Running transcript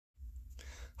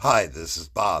Hi, this is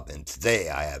Bob, and today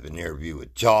I have an interview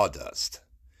with Jawdust.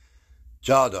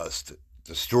 Jawdust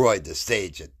destroyed the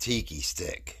stage at Tiki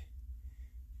Stik.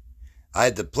 I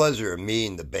had the pleasure of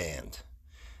meeting the band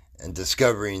and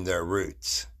discovering their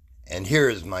roots. And here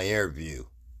is my interview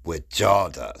with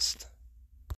Jawdust.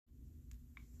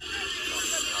 Tell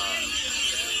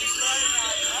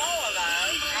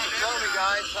me,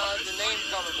 guys, how'd the name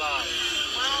come about?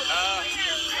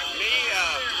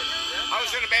 I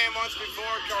was in a band once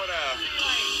before called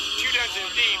Two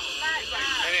Dungeons Deep,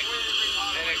 and it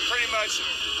pretty much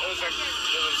it was a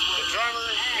drummer,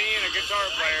 me, and a guitar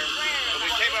player. And we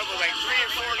came up with like 3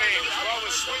 or 4 names. One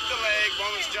was Sweep the Leg,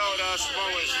 one was Jawdust, one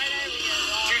was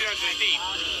Two Dungeons Deep.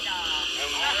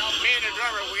 And me and the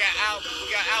drummer, we got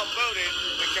outvoted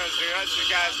because the other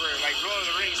guys were like Lord of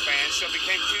the Rings fans, so it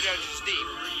became Two Dungeons Deep.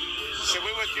 So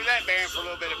we went through that band for a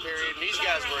little bit of period, and these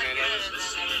guys weren't in it.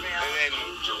 And then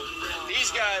these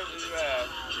guys,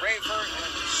 Rayford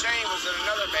and Shane was in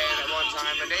another band at one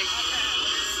time, and they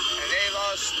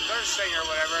lost their singer or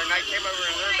whatever, and I came over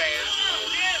in their band,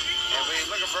 and we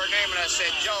were looking for a name, and I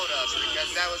said Jawdust, because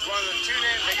that was one of the 2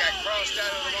 names that got crossed out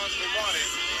of the ones we wanted.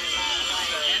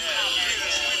 So, either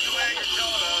Sweep the Leg or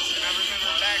Jawdust, and I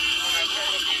remember back when I played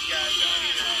with these guys,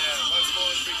 what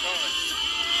boys we call it.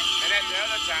 And at the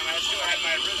other time, I still had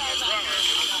my original drummer,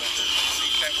 who was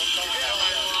he said, we'll call it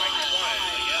like you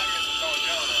wanted. Yeah, we'll call it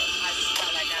Jawdust.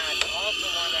 I also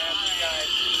want to ask you guys,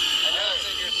 I noticed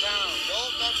in your sound,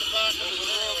 there's a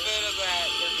little bit of that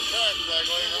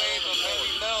wave of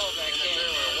heavy metal that came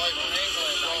from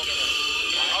England.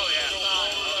 Oh,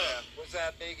 yeah. Was that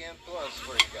a big influence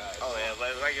for you guys? Oh, yeah.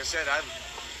 Like I said, I've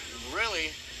really...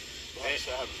 In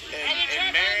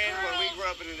Marion, when we grew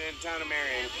up in the town of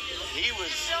Marion, he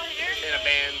was in a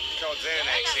band called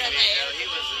Xanax, and he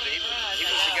was the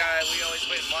guy we always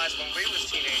played in watch when we was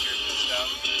teenagers and stuff.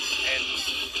 And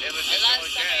it was just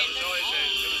always that. It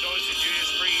was always the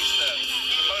Judas Priest, the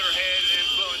Motorhead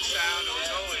influence sound.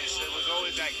 It was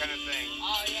always that kind of thing.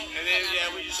 And then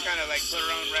we just kind of like put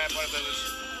our own rap on it, but it was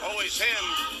always him.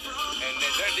 And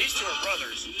these 2 are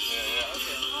brothers.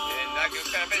 And like I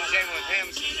said, I've been jamming with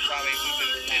him since probably we've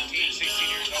been 15,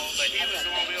 16 years old, but he was the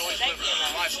one we always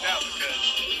watched out because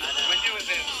when you was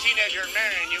a teenager in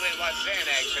Marion, you went and watched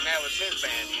Xanax, and that was his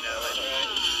band,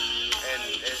 and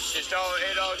it's just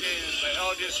it all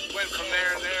just went from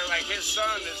there and there. Like his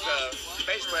son is the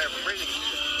bass player for Breathing.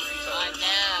 So I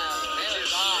know.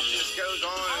 it just goes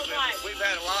on. We've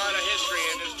had a lot of history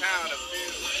in this town of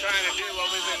trying to do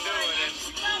what we've been doing, and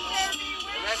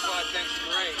that's what I think's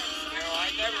great.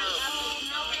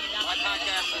 My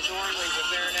podcast is normally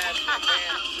with international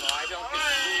bands, so I don't get to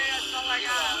see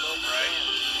local bands.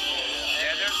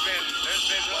 Yeah, there's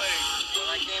been really. When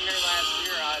I came here last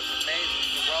year, I was amazed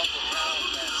at the wealth of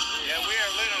talent that. Yeah, we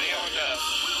are literally on the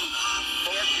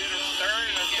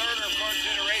third or fourth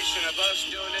generation of us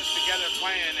doing this together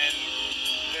playing, and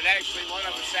then actually one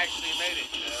of us actually made it.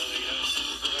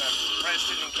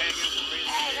 Preston and Kagan from Breathing.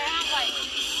 I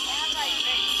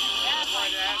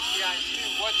wanted to ask you guys too,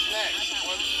 what's next?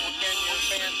 What can your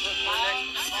fans look for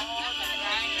next?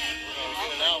 Get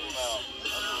an album out.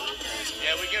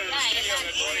 Yeah, we go to the studio on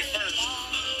the 21st.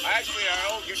 Actually,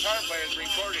 our old guitar player is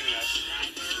recording us.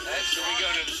 So we go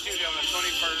to the studio on the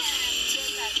 21st,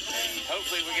 and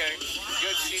hopefully we get a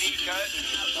good CD cut.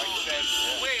 And like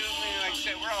I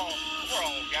said, we're all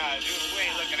guys. We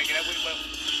ain't looking to get up. We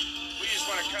just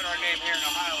want to cut our name here in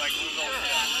Ohio like we've always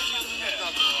done. Yeah.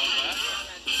 Nothing wrong with that.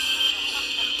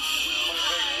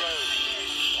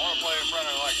 I want to play in front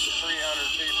of like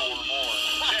 300 people or more.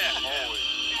 Yeah. Always.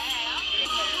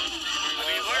 I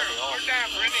mean, we're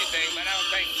down for anything, but I don't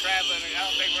think traveling. I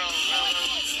don't think we're on.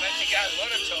 Unless you guys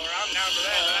want to tour, I'm down for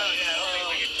that. But I don't think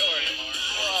we can tour anymore.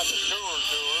 We'll have to tour,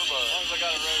 but as long as I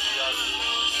got a radio, I can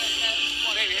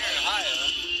tour. Maybe here in Ohio.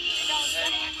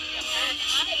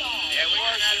 Yeah, we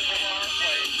are not from our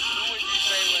place. Who would you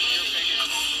say was your biggest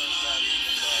influence that you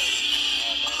could play?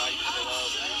 Man, I used to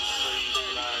love Trees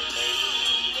and Iron Maiden.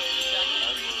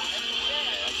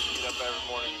 I used to get up every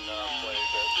morning and play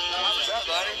that. What's up,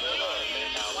 buddy?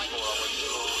 Now before I went to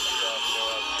school and stuff,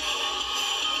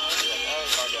 that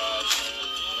was my guys, man.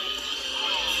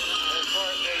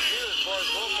 As far as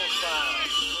vocal style.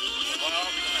 Well,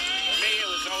 for me, it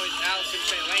was always Allison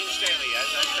Lane Staley. As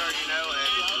I started, and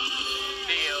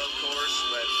Dio, of course,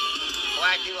 but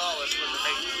Blackie Lawless was a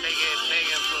big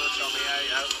influence on me.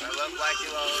 I love Blackie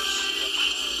Lawless.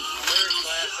 Very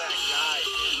class act guy.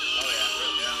 Oh yeah.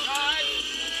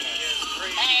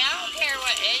 Hey, I don't care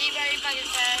what anybody fucking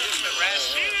says. Just the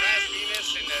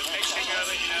raspiness and the mixing of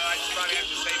it, I just probably have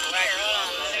to say Blackie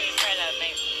Lawless. In front of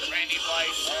me. Randy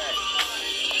Blythe.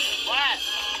 What?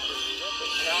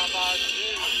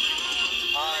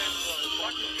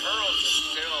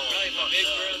 big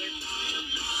brother.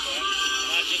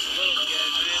 Not just a little kid,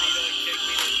 man. He'd always take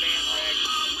me to his band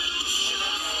practice.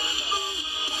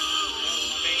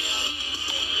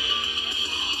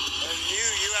 And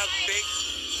you have big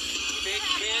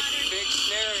kick, big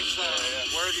snare sound.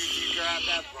 Where did you grab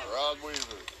that from? Rod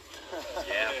Weaver.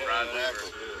 Yeah, Rod Weaver.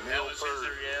 Neil That was Peart.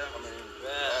 his, yeah. I mean,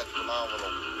 that's phenomenal.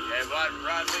 Yeah,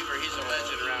 Rod Weaver, he's a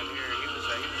legend around here. He was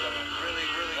a really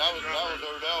That good was drummer.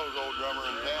 Odell's old drummer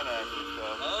in Xanax and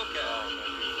stuff. Okay.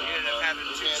 He ended up having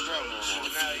he two can't drum no strokes. more.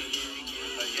 Now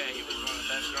but yeah, he was one of the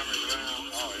best drummers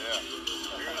around. Oh, yeah.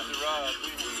 Here's the Rod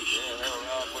Weaver. Yeah,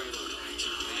 Rod Weaver.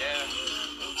 Yeah.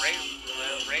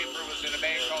 Rafer was in a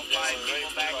band called Five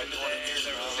People back in the day.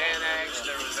 There was Xanax.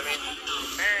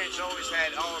 Marion's always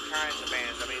had all kinds of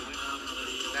bands. We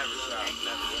never stopped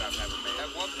having bands.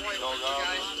 At one point, when you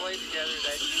guys played together,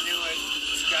 that you knew it,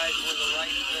 you guys were the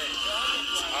right fit.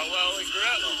 Well, we grew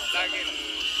up back in...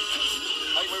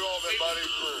 We've all been buddies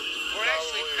for We're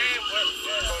actually close to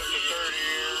 30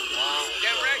 years. Wow.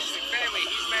 Yeah, we're actually family.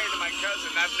 He's married to my cousin.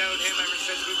 I've known him ever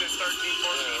since we've been 13,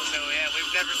 14. So, yeah,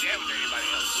 we've never jammed with anybody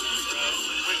else.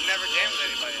 We've never jammed with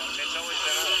anybody else. It's always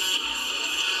been us.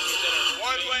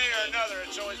 One way or another,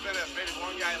 it's always been us. Maybe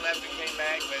one guy left and came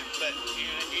back, but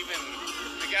even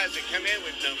the guys that come in,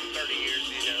 we've known for 30 years,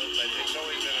 but it's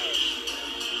always been us.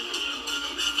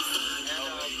 And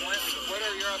what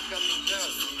are your upcoming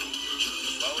shows?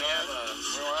 Well, we have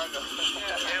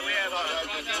we have Rock Out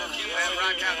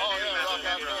Camp Out. Rock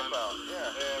Out Camp Out.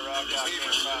 Yeah, Rock Out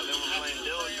Camp Out. Then we're playing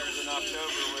Dilliers in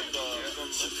October with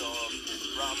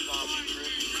Rob Zombie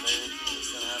Tribute Band. He's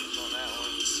going to have us on that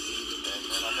one. And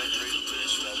then I think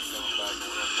Reese that's coming back and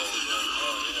we're going to play with them.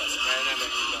 Oh,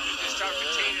 yeah. Just talk to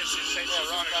Tina. She said she's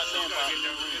Rock Out Camp Out.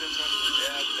 Yeah,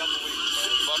 a couple weeks.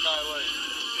 Buckeye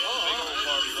Lake. Big old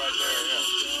party right there, yeah.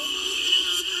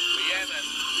 But yeah, man,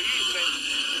 we used to,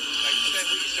 like you said,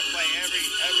 we used to play every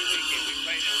weekend. We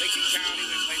played in Lincoln County,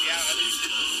 we played the Outlands,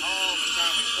 all the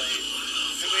time we played.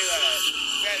 And we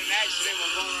had an accident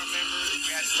with one of our members.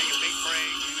 We had to take a big break,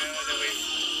 and then we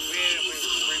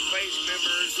replaced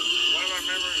members. One of our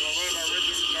members, or one of our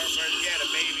original guitar players, he had a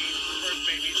baby, first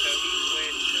baby, so he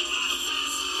quit.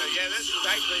 So yeah, this is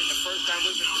actually the first time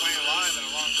we've been playing live in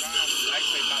a long time.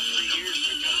 Actually, about 3 years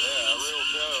ago. Yeah, a real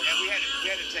show. Yeah, we had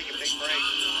to take a big break.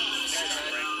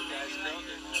 You guys killed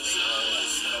it.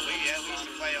 But we used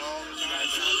to play all the time.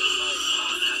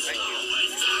 Thank you.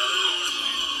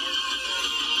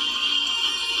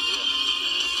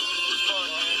 It's fun,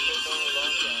 man. It's been a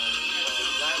long time.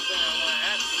 Last thing I want to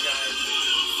ask you guys,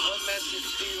 what message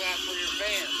do you have for your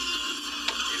fans?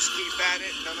 Just keep at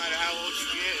it, no matter how old you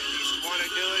get. If you want to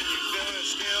do it, you're feeling it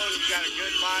still, you got a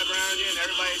good vibe around you, and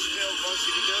everybody still wants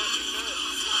you to do it, you do it.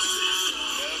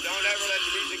 So don't ever let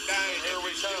the music die. Here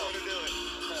we still come. want to do it.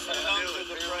 Here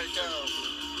we come.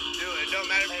 Do it. It don't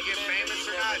matter if you get famous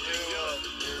or not, just do it.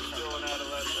 You're still an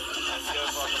adolescent. Go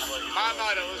fucking play guitar. My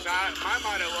motto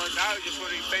was I just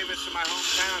want to be famous in my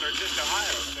hometown or just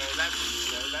Ohio. So that's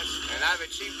and I've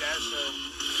achieved that. So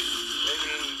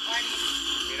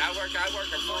I work a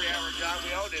 40-hour job.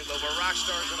 We all do, but we're rock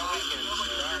stars on the weekends. So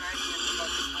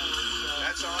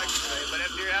that's all I can say. But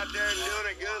if you're out there and doing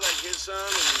it good, like his son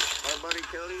and our buddy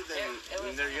Cody, then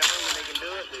and they're young and they can do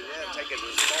it, then yeah, take it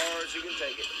as far as you can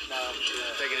take it.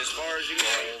 Take it as far as you can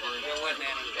take it. I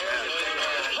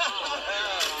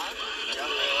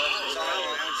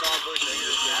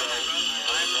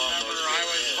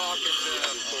was talking to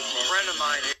a friend of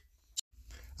mine.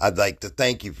 I'd like to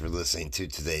thank you for listening to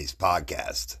today's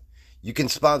podcast. You can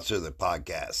sponsor the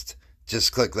podcast.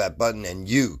 Just click that button and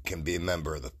you can be a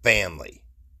member of the family.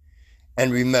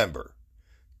 And remember,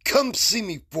 come see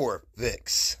me for a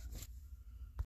fix.